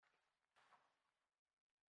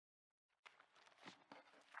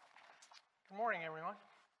Good morning, everyone.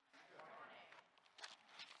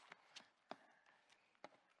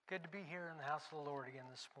 Good to be here in the house of the Lord again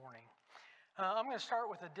this morning. I'm going to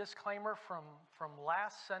start with a disclaimer from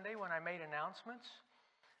last Sunday when I made announcements.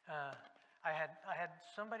 I had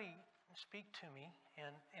somebody speak to me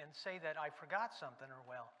and say that I forgot something, or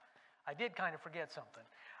well, I did kind of forget something.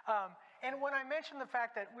 And when I mentioned the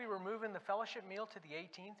fact that we were moving the fellowship meal to the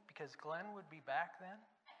 18th because Glenn would be back then,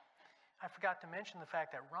 I forgot to mention the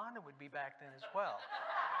fact that Rhonda would be back then as well.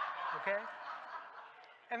 Okay?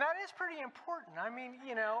 And that is pretty important. I mean,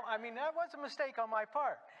 that was a mistake on my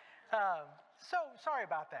part. So sorry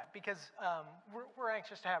about that, because we're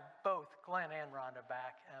anxious to have both Glenn and Rhonda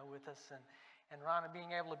back with us, and Rhonda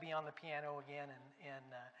being able to be on the piano again, and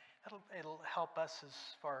it'll help us as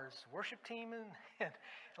far as worship team and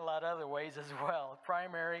a lot of other ways as well.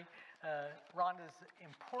 Primary, Rhonda's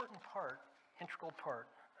integral part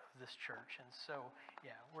of this church, and so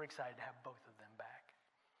yeah, we're excited to have both of them back.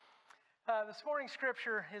 This morning's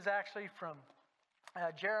scripture is actually from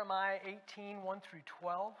Jeremiah 18, 1 through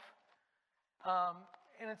 12.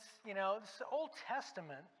 And it's the Old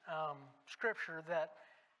Testament scripture that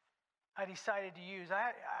I decided to use.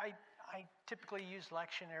 I typically use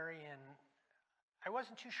lectionary, and I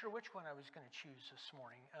wasn't too sure which one I was going to choose this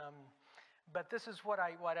morning. But this is what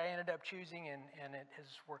I ended up choosing, and it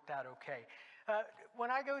has worked out okay.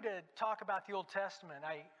 When I go to talk about the Old Testament,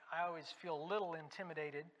 I always feel a little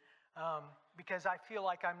intimidated because I feel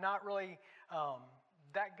like I'm not really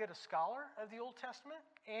that good a scholar of the Old Testament,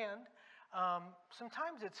 and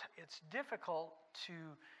sometimes it's difficult to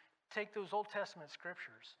take those Old Testament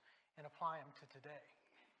scriptures and apply them to today.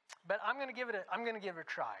 But I'm going to give it a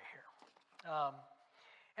try here.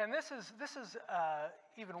 And this is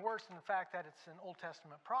even worse than the fact that it's an Old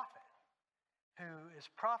Testament prophet who is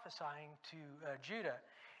prophesying to Judah,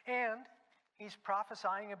 and he's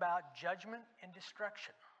prophesying about judgment and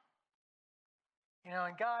destruction.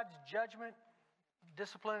 And God's judgment,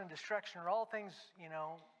 discipline, and destruction are all things,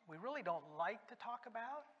 we really don't like to talk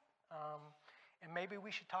about. And maybe we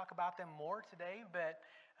should talk about them more today, but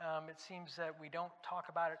it seems that we don't talk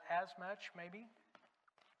about it as much, maybe.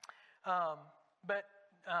 But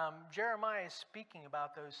Jeremiah is speaking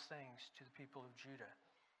about those things to the people of Judah.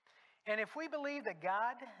 And if we believe that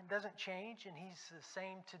God doesn't change and he's the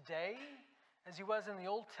same today as he was in the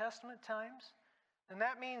Old Testament times, then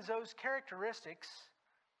that means those characteristics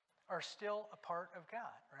are still a part of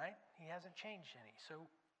God, right? He hasn't changed any, so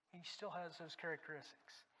he still has those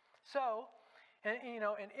characteristics. So, and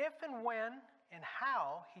if and when and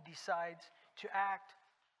how he decides to act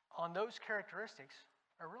on those characteristics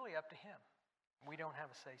are really up to him. We don't have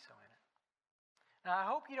a say-so in it. Now, I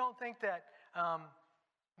hope you don't think that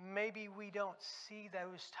maybe we don't see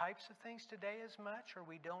those types of things today as much, or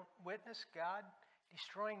we don't witness God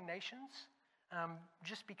destroying nations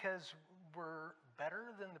just because we're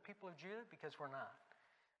better than the people of Judah, because we're not.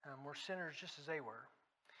 We're sinners just as they were.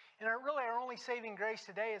 And our only saving grace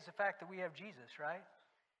today is the fact that we have Jesus, right?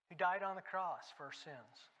 Who died on the cross for our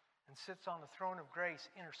sins and sits on the throne of grace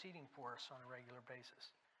interceding for us on a regular basis.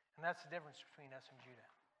 And that's the difference between us and Judah.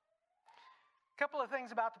 A couple of things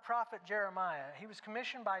about the prophet Jeremiah. He was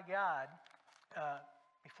commissioned by God,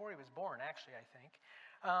 before he was born, actually, I think,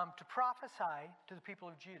 to prophesy to the people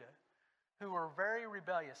of Judah, who were very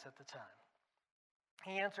rebellious at the time.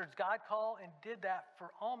 He answered God's call and did that for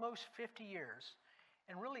almost 50 years,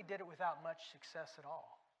 and really did it without much success at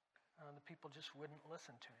all. The people just wouldn't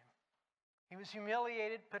listen to him. He was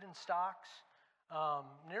humiliated, put in stocks,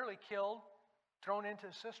 nearly killed, thrown into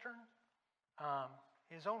a cistern.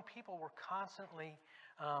 His own people were constantly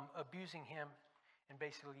abusing him and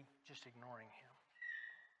basically just ignoring him.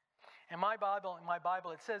 In my Bible,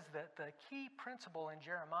 it says that the key principle in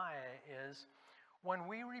Jeremiah is when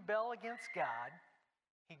we rebel against God,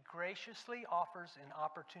 he graciously offers an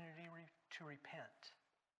opportunity to repent.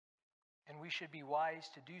 And we should be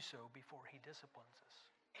wise to do so before he disciplines us.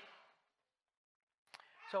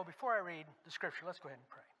 So before I read the scripture, let's go ahead and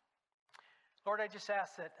pray. Lord, I just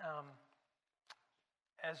ask that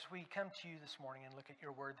as we come to you this morning and look at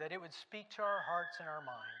your word, that it would speak to our hearts and our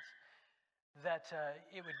minds, that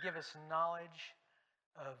it would give us knowledge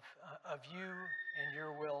of you and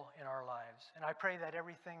your will in our lives. And I pray that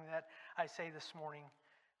everything that I say this morning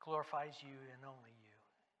glorifies you and only you.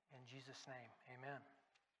 In Jesus' name, amen.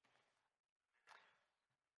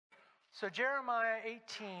 So Jeremiah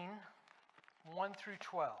 18, 1 through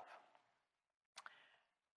 12.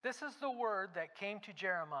 This is the word that came to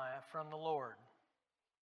Jeremiah from the Lord.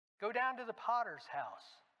 Go down to the potter's house,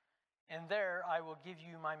 and there I will give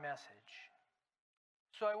you my message.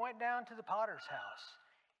 So I went down to the potter's house,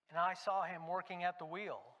 and I saw him working at the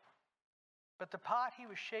wheel. but the pot he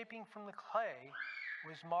was shaping from the clay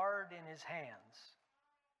was marred in his hands.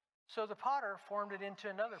 So the potter formed it into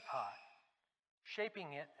another pot,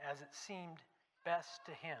 shaping it as it seemed best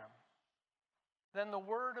to him. Then the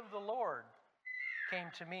word of the Lord came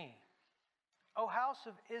to me. O house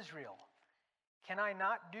of Israel, can I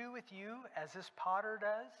not do with you as this potter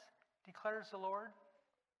does, declares the Lord?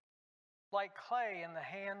 Like clay in the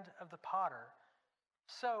hand of the potter,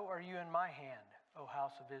 so are you in my hand, O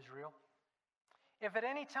house of Israel. If at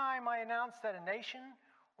any time I announce that a nation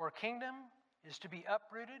or kingdom is to be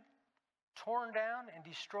uprooted, torn down, and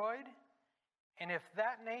destroyed, and if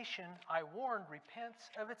that nation I warned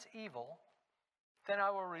repents of its evil, then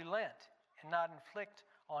I will relent and not inflict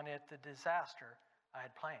on it the disaster I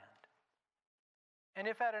had planned. And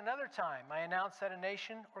if at another time I announce that a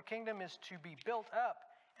nation or kingdom is to be built up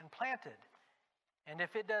and planted, and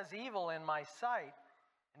if it does evil in my sight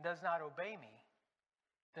and does not obey me,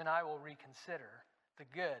 then I will reconsider the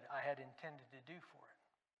good I had intended to do for it.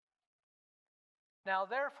 Now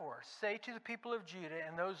therefore, say to the people of Judah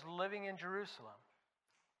and those living in Jerusalem,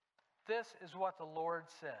 this is what the Lord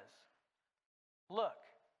says. Look,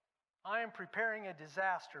 I am preparing a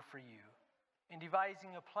disaster for you and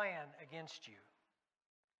devising a plan against you.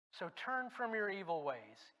 So turn from your evil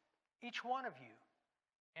ways, each one of you,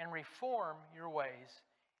 and reform your ways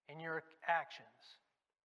and your actions.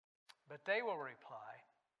 But they will reply,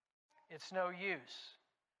 it's no use.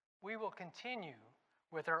 We will continue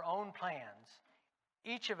with our own plans.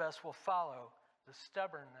 Each of us will follow the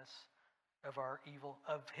stubbornness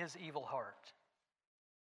of his evil heart.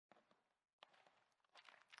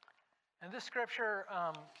 And this scripture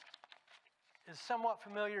is somewhat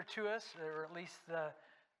familiar to us, or at least the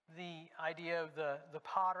idea of the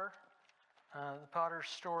potter's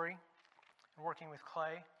story, and working with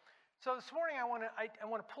clay. So this morning I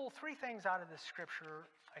want to pull three things out of this scripture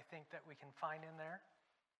I think that we can find in there.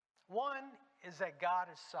 One is that God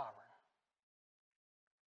is sovereign.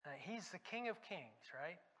 He's the King of Kings,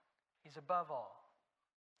 right? He's above all.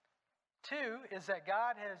 Two is that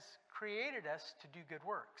God has created us to do good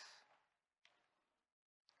works.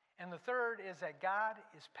 And the third is that God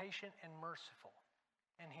is patient and merciful,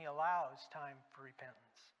 and He allows time for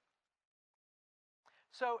repentance.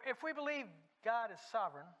 So if we believe God is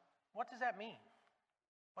sovereign, what does that mean?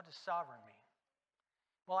 What does sovereign mean?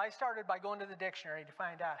 Well, I started by going to the dictionary to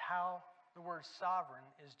find out how the word sovereign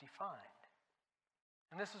is defined.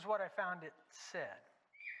 And this is what I found it said.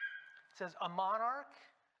 It says, a monarch,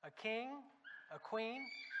 a king, a queen,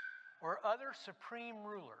 or other supreme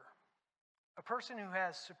ruler. A person who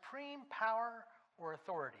has supreme power or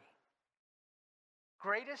authority.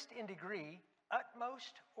 Greatest in degree,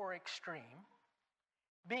 utmost or extreme.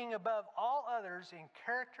 Being above all others in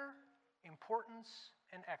character, importance,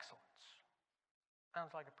 and excellence.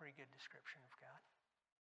 Sounds like a pretty good description of God.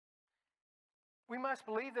 We must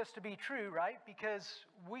believe this to be true, right? Because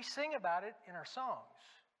we sing about it in our songs.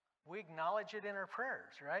 We acknowledge it in our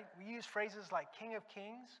prayers, right? We use phrases like King of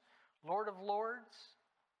Kings, Lord of Lords,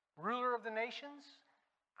 Ruler of the nations,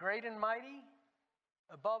 great and mighty,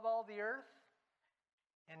 above all the earth.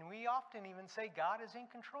 And we often even say God is in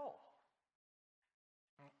control.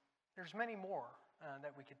 There's many more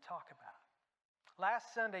that we could talk about.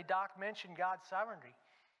 Last Sunday, Doc mentioned God's sovereignty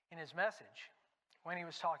in his message when he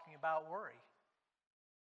was talking about worry.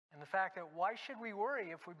 And the fact that why should we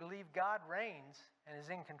worry if we believe God reigns and is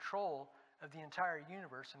in control of the entire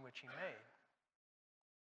universe in which He made?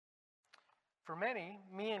 For many,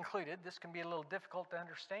 me included, this can be a little difficult to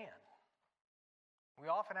understand. We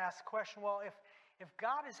often ask the question, well, if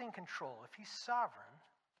God is in control, if He's sovereign,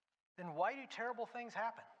 then why do terrible things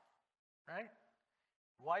happen, right?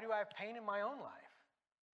 Why do I have pain in my own life?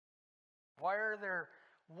 Why are there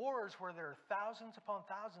wars where there are thousands upon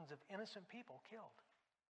thousands of innocent people killed?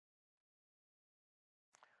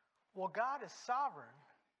 Well, God is sovereign,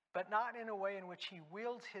 but not in a way in which He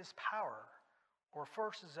wields His power or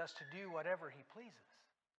forces us to do whatever He pleases.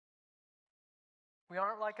 We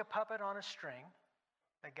aren't like a puppet on a string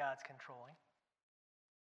that God's controlling.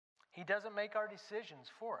 He doesn't make our decisions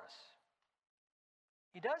for us.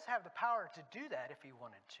 He does have the power to do that if He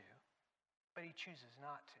wanted to, but He chooses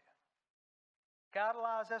not to. God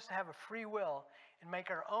allows us to have a free will and make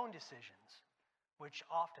our own decisions, which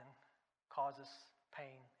often causes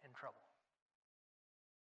pain and trouble.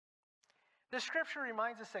 This scripture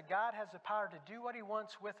reminds us that God has the power to do what He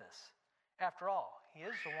wants with us. After all, He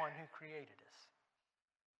is the one who created us.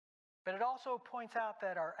 But it also points out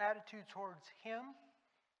that our attitude towards Him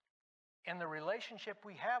and the relationship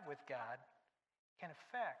we have with God can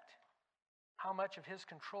affect how much of His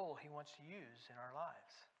control He wants to use in our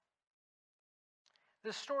lives.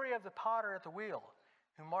 The story of the potter at the wheel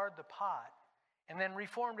who marred the pot and then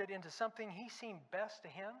reformed it into something he seemed best to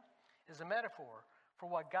him is a metaphor for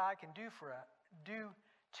what God can do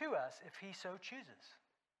to us if he so chooses.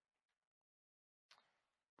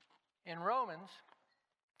 In Romans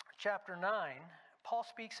chapter 9, Paul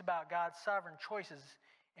speaks about God's sovereign choices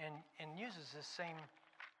and uses this same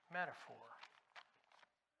metaphor.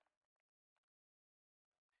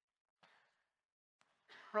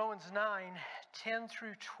 Romans 9, 10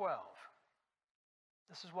 through 12.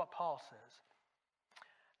 This is what Paul says.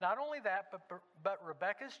 Not only that, but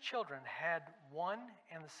Rebekah's children had one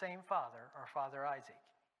and the same father, our father Isaac.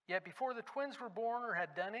 Yet before the twins were born or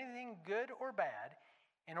had done anything good or bad,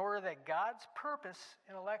 in order that God's purpose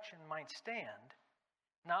in election might stand,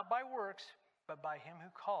 not by works, but by him who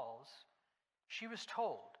calls, she was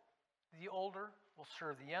told, the older will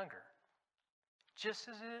serve the younger. Just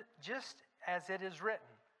as it is written,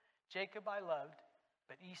 Jacob I loved,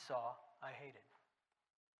 but Esau I hated.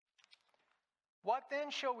 What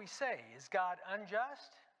then shall we say? Is God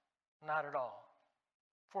unjust? Not at all.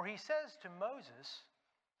 For he says to Moses,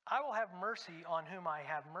 I will have mercy on whom I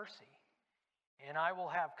have mercy, and I will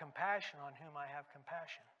have compassion on whom I have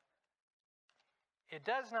compassion. It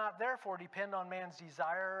does not therefore depend on man's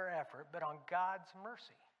desire or effort, but on God's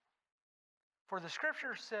mercy. For the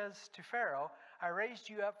scripture says to Pharaoh, I raised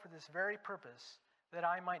you up for this very purpose, that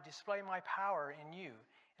I might display my power in you,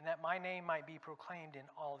 and that my name might be proclaimed in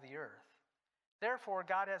all the earth. Therefore,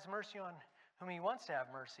 God has mercy on whom he wants to have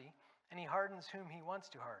mercy, and he hardens whom he wants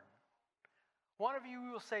to harden. One of you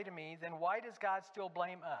will say to me, then why does God still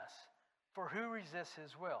blame us? For who resists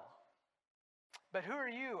his will? But who are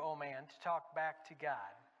you, O man, to talk back to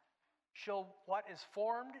God? Shall what is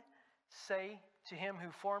formed say to him who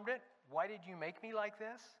formed it, why did you make me like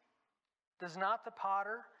this? Does not the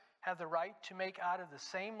potter have the right to make out of the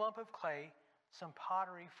same lump of clay some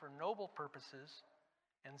pottery for noble purposes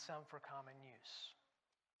and some for common use?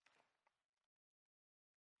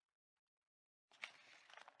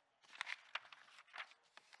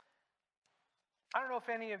 I don't know if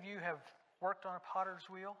any of you have worked on a potter's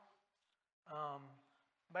wheel,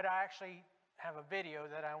 but I actually have a video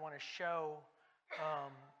that I want to show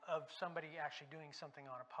of somebody actually doing something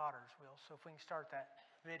on a potter's wheel. So if we can start that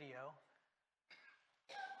video.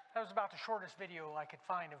 That was about the shortest video I could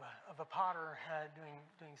find of a potter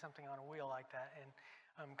doing something on a wheel like that, and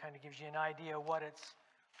kind of gives you an idea what it's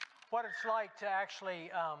like to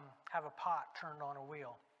actually have a pot turned on a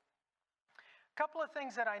wheel. A couple of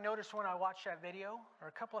things that I noticed when I watched that video, or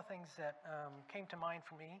a couple of things that came to mind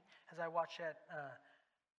for me as I watched that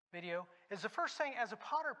video, is the first thing, as a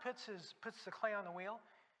potter puts the clay on the wheel,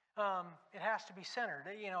 it has to be centered.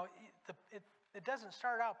 You know, it doesn't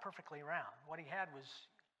start out perfectly round. What he had was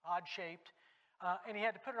odd shaped, and he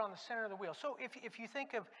had to put it on the center of the wheel. So if you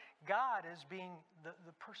think of God as being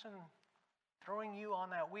the person throwing you on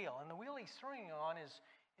that wheel, and the wheel he's throwing you on is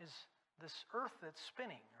this earth that's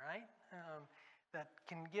spinning, right? That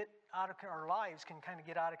can get out of, our lives can kind of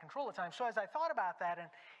get out of control at times. So as I thought about that,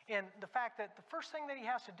 and the fact that the first thing that he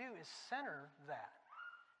has to do is center that.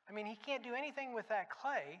 I mean, he can't do anything with that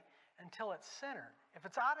clay until it's centered. If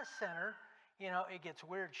it's out of center, you know, it gets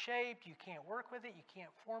weird shaped, you can't work with it, you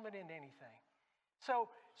can't form it into anything.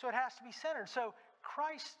 So it has to be centered. So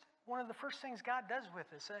Christ, one of the first things God does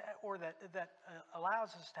with us, or that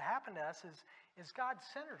allows us to happen to us, is God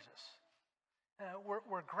centers us.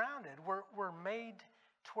 We're grounded. We're made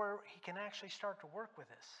to where he can actually start to work with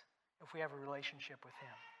us if we have a relationship with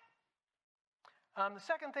him. The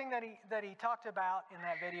second thing that he talked about in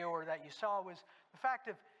that video, or that you saw, was the fact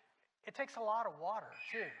of it takes a lot of water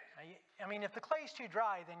too. I mean, if the clay's too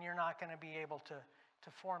dry, then you're not going to be able to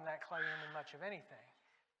form that clay into much of anything.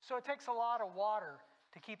 So it takes a lot of water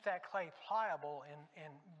to keep that clay pliable and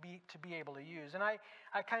to be able to use. And I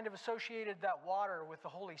kind of associated that water with the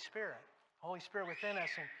Holy Spirit. The Holy Spirit within us,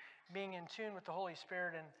 and being in tune with the Holy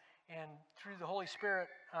Spirit, and through the Holy Spirit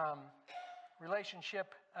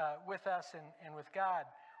relationship with us and with God,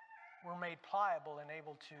 we're made pliable and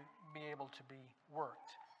able to be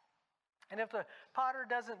worked. And if the potter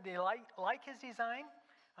doesn't like his design,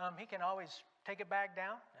 he can always take it back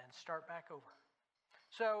down and start back over.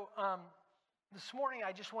 So this morning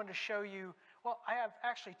I just wanted to show you, well, I have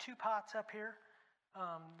actually two pots up here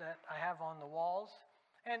that I have on the walls.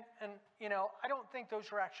 And you know, I don't think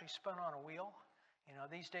those are actually spun on a wheel. You know,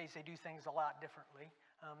 these days they do things a lot differently.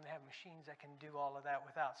 They have machines that can do all of that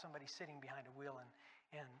without somebody sitting behind a wheel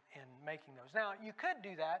and making those. Now, you could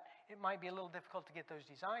do that. It might be a little difficult to get those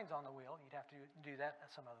designs on the wheel. You'd have to do that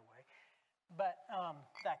some other way. But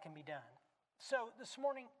that can be done. So this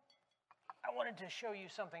morning, I wanted to show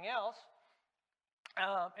you something else.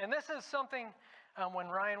 And this is something when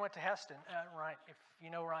Ryan went to Heston. Ryan, if you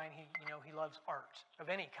know Ryan, he loves art of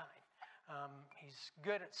any kind. He's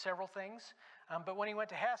good at several things. But when he went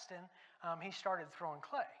to Heston, he started throwing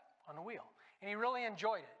clay on the wheel, and he really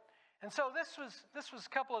enjoyed it. And so this was a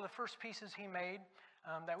couple of the first pieces he made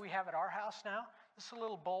that we have at our house now. This is a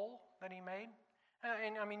little bowl that he made.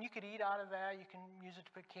 And I mean, you could eat out of that. You can use it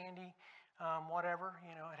to put candy, whatever.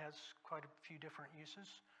 You know, it has quite a few different uses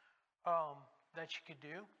that you could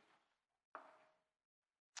do.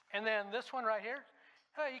 And then this one right here,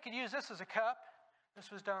 you could use this as a cup. This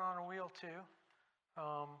was done on a wheel too.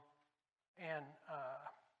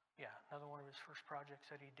 Yeah, another one of his first projects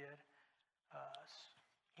that he did.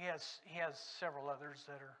 He has several others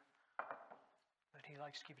that he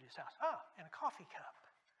likes to keep at his house. And a coffee cup.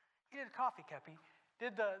 He did a coffee cup. He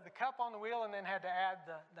did the cup on the wheel and then had to add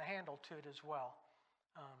the handle to it as well.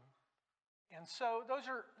 And so those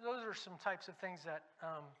are some types of things that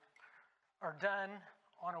are done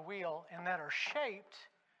on a wheel and that are shaped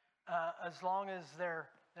as long as they're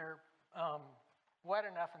wet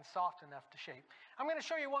enough and soft enough to shape. I'm going to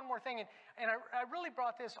show you one more thing, and I really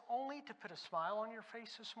brought this only to put a smile on your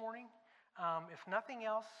face this morning. If nothing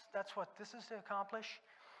else, that's what this is to accomplish.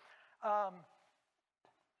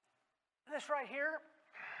 This right here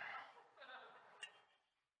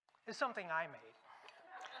is something I made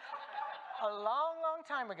a long, long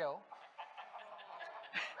time ago.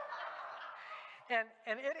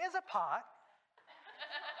 And it is a pot,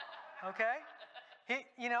 okay?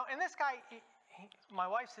 And this guy, my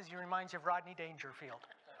wife says he reminds you of Rodney Dangerfield.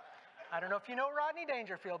 I don't know if you know Rodney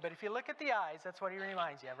Dangerfield, but if you look at the eyes, that's what he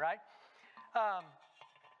reminds you of, right? I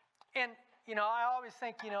always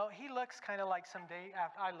think, he looks kind of like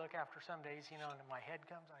I look after some days, and my head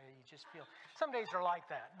comes, you just feel, some days are like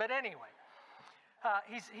that. But anyway,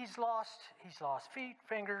 he's lost feet,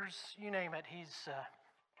 fingers, you name it. He's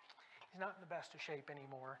not in the best of shape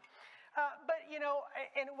anymore. But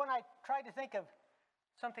and when I tried to think of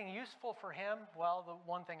something useful for him, well, the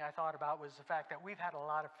one thing I thought about was the fact that we've had a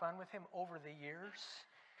lot of fun with him over the years.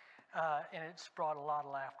 And it's brought a lot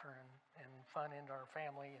of laughter and fun into our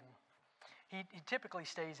family. And he typically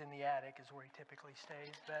stays in the attic is where he typically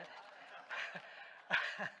stays. But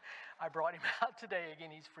I brought him out today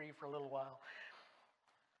again. He's free for a little while.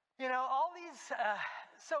 All these,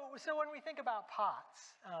 so when we think about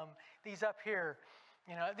pots, these up here,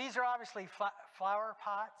 these are obviously flower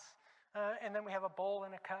pots. And then we have a bowl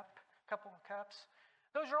and a couple of cups.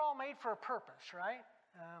 Those are all made for a purpose, right?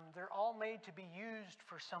 They're all made to be used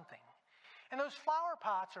for something. And those flower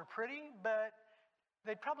pots are pretty, but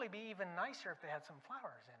they'd probably be even nicer if they had some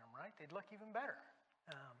flowers in them, right? They'd look even better.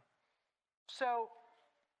 So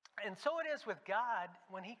it is with God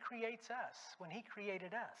when He creates us, when He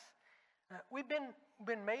created us. We've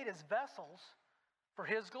been made as vessels for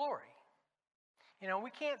His glory.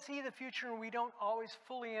 We can't see the future and we don't always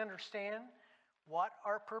fully understand what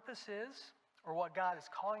our purpose is or what God is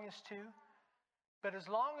calling us to. But as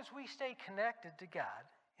long as we stay connected to God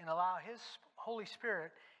and allow His Holy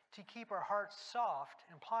Spirit to keep our hearts soft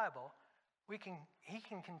and pliable, He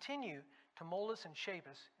can continue to mold us and shape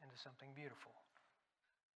us into something beautiful.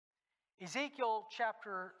 Ezekiel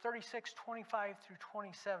chapter 36, 25 through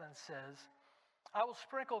 27 says, I will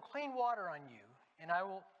sprinkle clean water on you,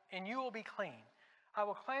 and you will be clean. I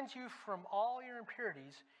will cleanse you from all your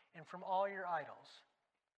impurities and from all your idols.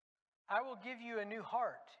 I will give you a new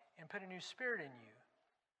heart and put a new spirit in you.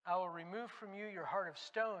 I will remove from you your heart of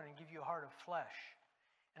stone and give you a heart of flesh.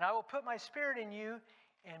 And I will put my spirit in you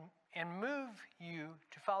and move you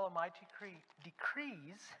to follow my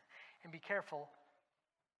decrees and be careful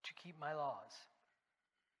to keep my laws.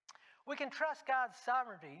 We can trust God's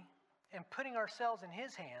sovereignty and putting ourselves in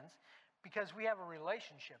His hands because we have a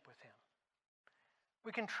relationship with Him.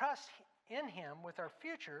 We can trust in Him with our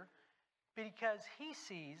future because He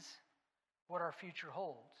sees what our future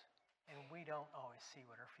holds, and we don't always see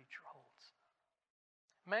what our future holds.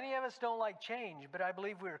 Many of us don't like change, but I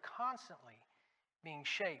believe we are constantly being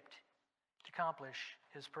shaped to accomplish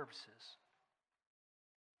His purposes.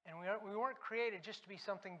 And we weren't created just to be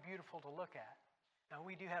something beautiful to look at. Now,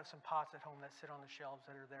 we do have some pots at home that sit on the shelves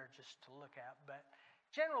that are there just to look at, but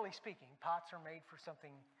generally speaking, pots are made for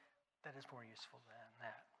something that is more useful than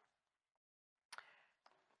that.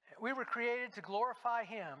 We were created to glorify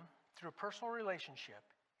Him through a personal relationship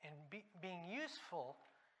and being useful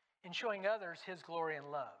in showing others His glory and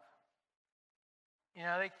love.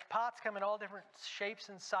 Pots come in all different shapes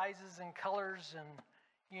and sizes and colors and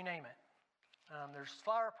you name it. There's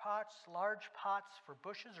flower pots, large pots for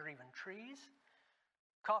bushes or even trees,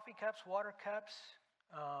 coffee cups, water cups,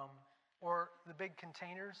 or the big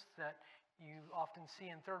containers that you often see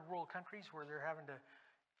in third world countries where they're having to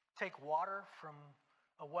take water from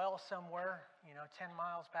a well somewhere, 10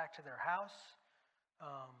 miles back to their house.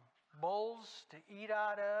 Bowls to eat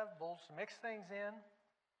out of, bowls to mix things in.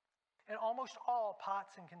 And almost all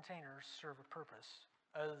pots and containers serve a purpose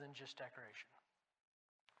other than just decoration.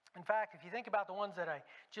 In fact, if you think about the ones that I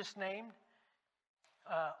just named,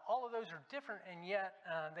 all of those are different, and yet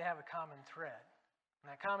they have a common thread.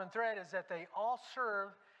 And that common thread is that they all serve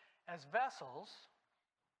as vessels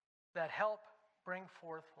that help bring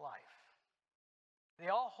forth life. They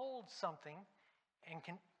all hold something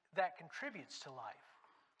that contributes to life,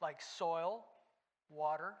 like soil,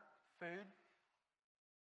 water, food.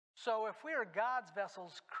 So if we are God's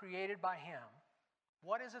vessels created by Him,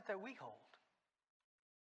 what is it that we hold?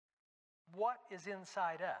 What is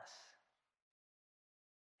inside us?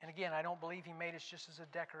 And again, I don't believe He made us just as a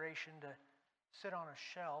decoration to sit on a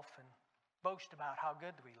shelf and boast about how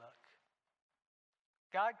good we look.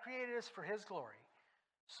 God created us for His glory.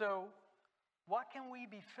 So what can we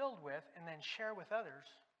be filled with and then share with others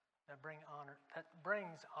that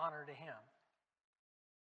brings honor to Him?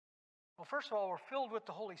 Well, first of all, we're filled with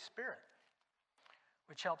the Holy Spirit,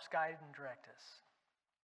 which helps guide and direct us.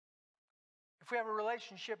 If we have a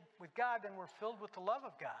relationship with God, then we're filled with the love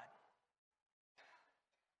of God.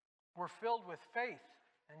 We're filled with faith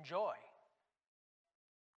and joy.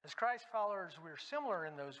 As Christ followers, we're similar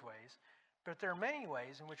in those ways, but there are many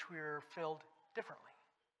ways in which we are filled differently.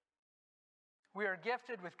 We are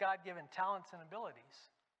gifted with God-given talents and abilities.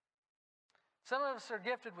 Some of us are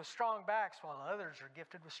gifted with strong backs, while others are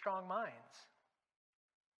gifted with strong minds.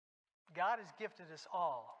 God has gifted us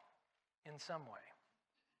all in some way.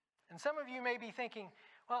 And some of you may be thinking,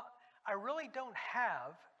 well, I really don't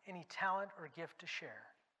have any talent or gift to share.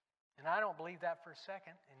 And I don't believe that for a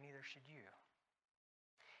second, and neither should you.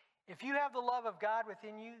 If you have the love of God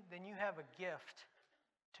within you, then you have a gift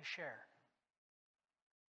to share.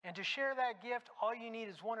 And to share that gift, all you need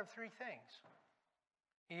is one of three things.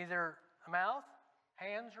 Either a mouth,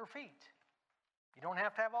 hands, or feet. You don't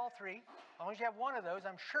have to have all three. As long as you have one of those,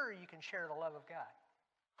 I'm sure you can share the love of God.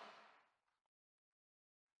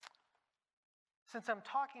 Since I'm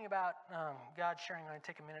talking about God sharing, I'm going to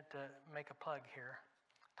take a minute to make a plug here.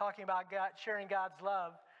 Talking about God, sharing God's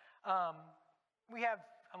love, I'm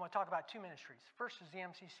going to talk about two ministries. First is the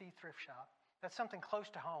MCC Thrift Shop. That's something close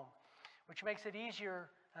to home, which makes it easier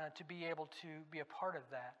to be able to be a part of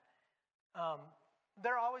that.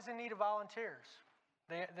 They're always in need of volunteers.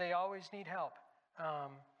 They always need help.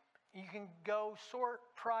 You can go sort,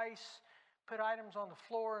 price, put items on the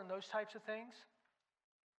floor and those types of things.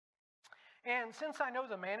 And since I know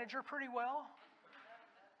the manager pretty well,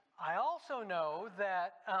 I also know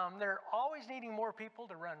that they're always needing more people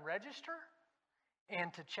to run register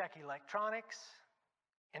and to check electronics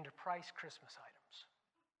and to price Christmas items.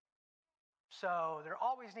 So they're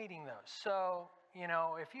always needing those. So,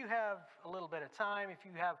 if you have a little bit of time, if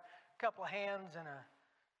you have a couple of hands and a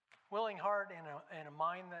willing heart and a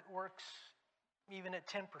mind that works even at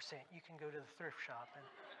 10%, you can go to the thrift shop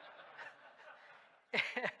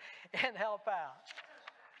and help out.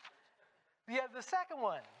 The second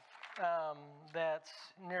one that's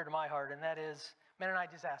near to my heart, and that is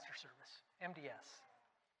Mennonite Disaster Service, MDS.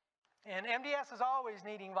 And MDS is always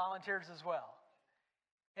needing volunteers as well.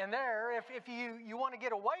 And there, if you want to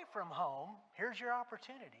get away from home, here's your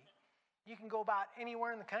opportunity. You can go about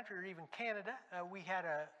anywhere in the country or even Canada. We had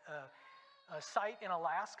a site in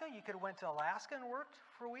Alaska. You could have went to Alaska and worked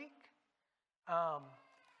for a week.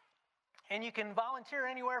 And you can volunteer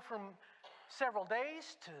anywhere from several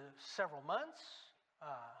days to several months.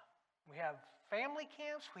 We have family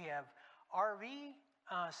camps. We have RV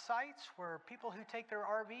sites where people who take their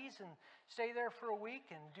RVs and stay there for a week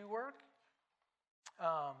and do work.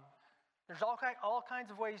 There's all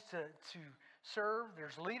kinds of ways to serve.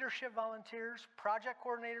 There's leadership volunteers, project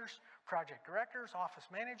coordinators, project directors, office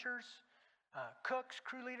managers, cooks,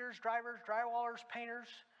 crew leaders, drivers, drywallers, painters,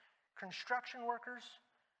 construction workers,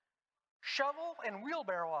 shovel and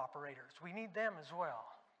wheelbarrow operators. We need them as well.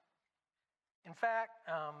 In fact,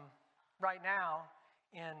 right now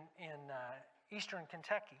in eastern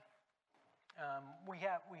Kentucky, we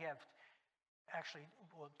have actually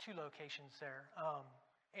two locations there,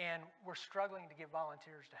 and we're struggling to get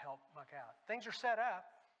volunteers to help muck out. Things are set up,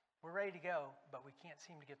 we're ready to go, but we can't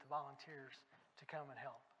seem to get the volunteers to come and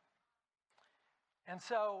help. And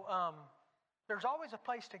so there's always a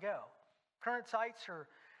place to go. Current sites are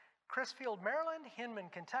Crisfield, Maryland, Hinman,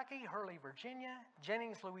 Kentucky, Hurley, Virginia,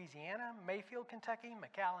 Jennings, Louisiana, Mayfield, Kentucky,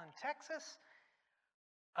 McAllen, Texas,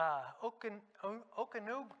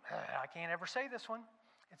 Okanoob, I can't ever say this one.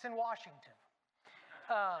 It's in Washington.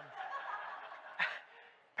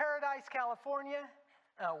 Paradise, California,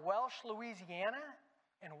 Welsh, Louisiana,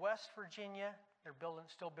 and West Virginia, they're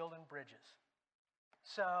still building bridges.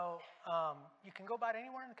 So you can go about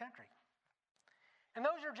anywhere in the country. And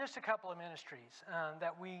those are just a couple of ministries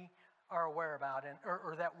that we are aware about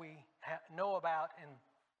or that we know about and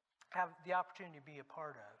have the opportunity to be a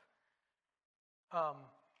part of.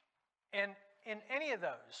 And in any of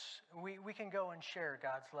those, we can go and share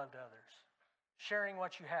God's love to others, sharing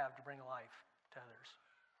what you have to bring life to others.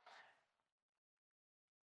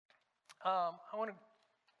 I want to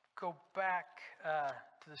go back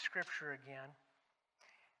to the scripture again,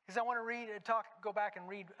 because I want to go back and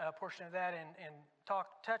read a portion of that and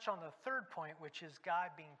touch on the third point, which is God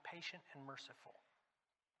being patient and merciful.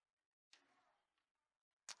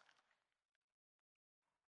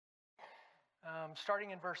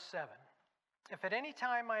 Starting in verse 7. If at any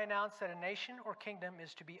time I announce that a nation or kingdom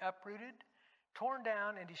is to be uprooted, torn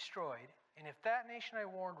down, and destroyed, and if that nation I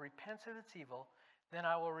warned repents of its evil, then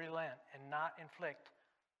I will relent and not inflict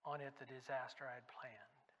on it the disaster I had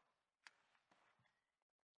planned.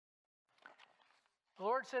 The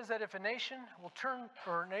Lord says that if a nation or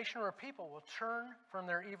a people will turn from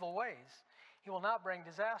their evil ways, He will not bring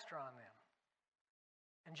disaster on them.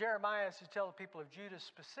 And Jeremiah is to tell the people of Judah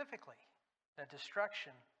specifically that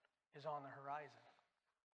destruction is on the horizon.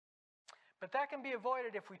 But that can be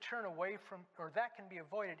avoided if they turn away from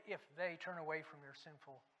their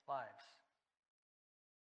sinful lives.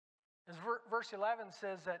 As verse 11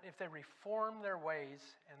 says that if they reform their ways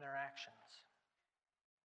and their actions.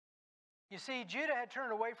 You see, Judah had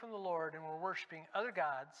turned away from the Lord and were worshiping other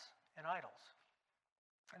gods and idols.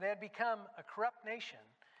 They had become a corrupt nation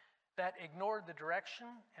that ignored the direction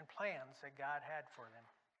and plans that God had for them.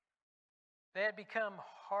 They had become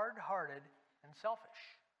hard-hearted and selfish.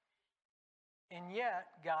 And yet,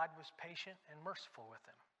 God was patient and merciful with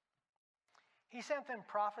them. He sent them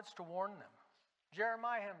prophets to warn them.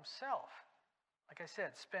 Jeremiah himself, like I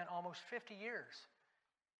said, spent almost 50 years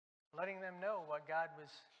letting them know what God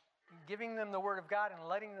was, giving them the word of God and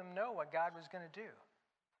letting them know what God was going to do.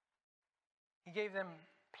 He gave them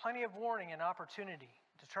plenty of warning and opportunity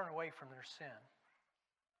to turn away from their sin.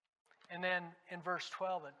 And then in verse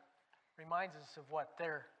 12, it reminds us of what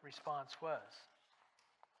their response was.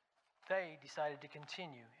 They decided to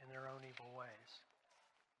continue in their own evil ways.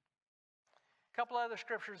 A couple other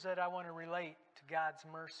scriptures that I want to relate to God's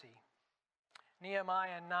mercy.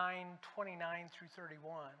 Nehemiah 9:29 through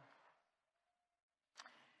 31.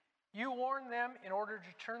 You warned them in order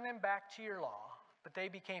to turn them back to your law, but they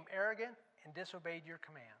became arrogant and disobeyed your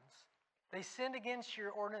commands. They sinned against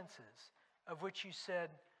your ordinances, of which you said,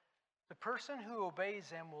 the person who obeys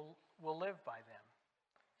them will live by them.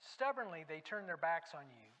 Stubbornly, they turned their backs on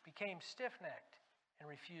you, became stiff-necked, and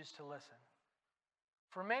refused to listen.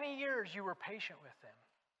 For many years you were patient with them,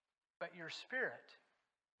 but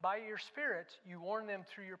by your spirit, you warned them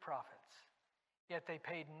through your prophets, yet they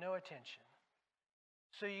paid no attention.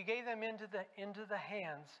 So you gave them into the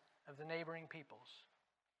hands of the neighboring peoples.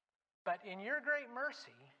 But in your great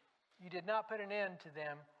mercy, you did not put an end to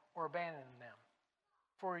them or abandon them,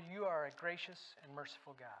 for you are a gracious and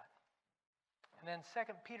merciful God. And then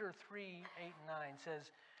 2 Peter 3:8 and 9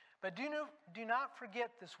 says, but do not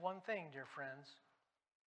forget this one thing, dear friends.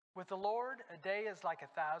 With the Lord, a day is like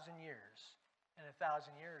 1,000 years, and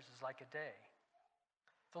 1,000 years is like a day.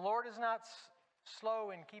 The Lord is not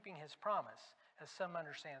slow in keeping His promise, as some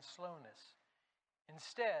understand slowness.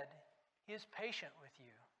 Instead, He is patient with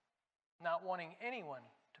you, not wanting anyone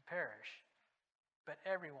to perish, but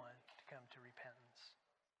everyone to come to repentance.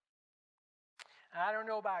 And I don't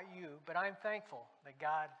know about you, but I'm thankful that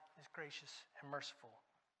God is gracious and merciful,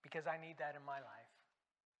 because I need that in my life.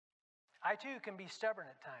 I too can be stubborn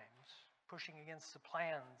at times, pushing against the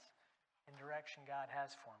plans and direction God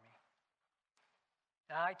has for me.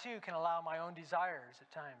 And I too can allow my own desires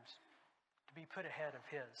at times to be put ahead of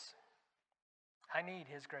His. I need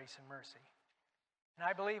His grace and mercy. And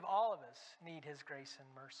I believe all of us need His grace and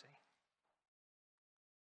mercy.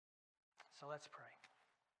 So let's pray.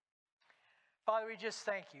 Father, we just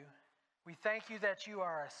thank you. We thank you that you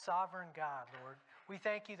are a sovereign God, Lord. We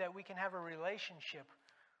thank you that we can have a relationship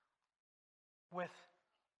with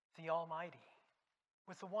the Almighty,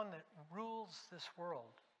 with the one that rules this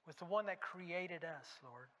world, with the one that created us,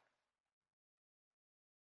 Lord.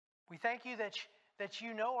 We thank you that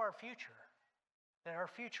you know our future, that our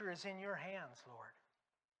future is in your hands, Lord.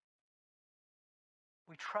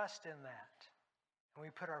 We trust in that, and we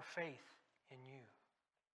put our faith in you.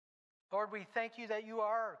 Lord, we thank you that you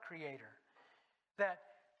are our creator, that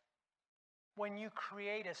when you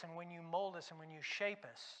create us and when you mold us and when you shape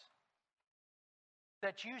us,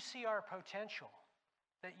 that you see our potential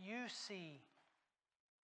that you see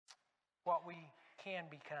what we can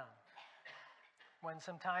become when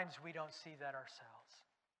sometimes we don't see that ourselves.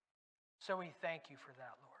 So we thank you for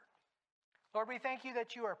that, Lord. Lord, we thank you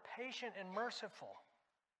that you are patient and merciful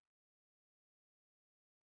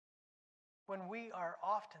when we are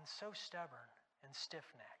often so stubborn and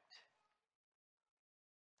stiff-necked.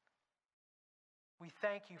 We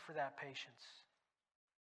thank you for that patience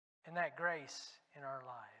and that grace in our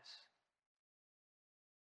lives.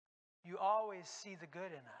 You always see the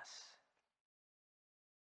good in us.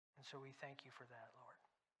 And so we thank you for that, Lord.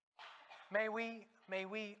 May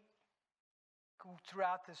we go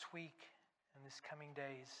throughout this week and this coming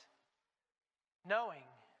days,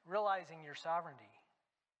 realizing your sovereignty.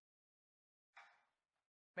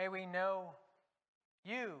 May we know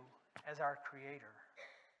you as our Creator.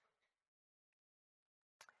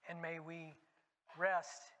 And may we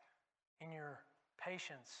rest in your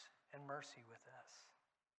patience and mercy with us.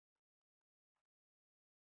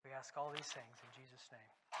 We ask all these things in Jesus'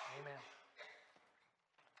 name. Amen.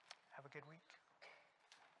 Have a good week.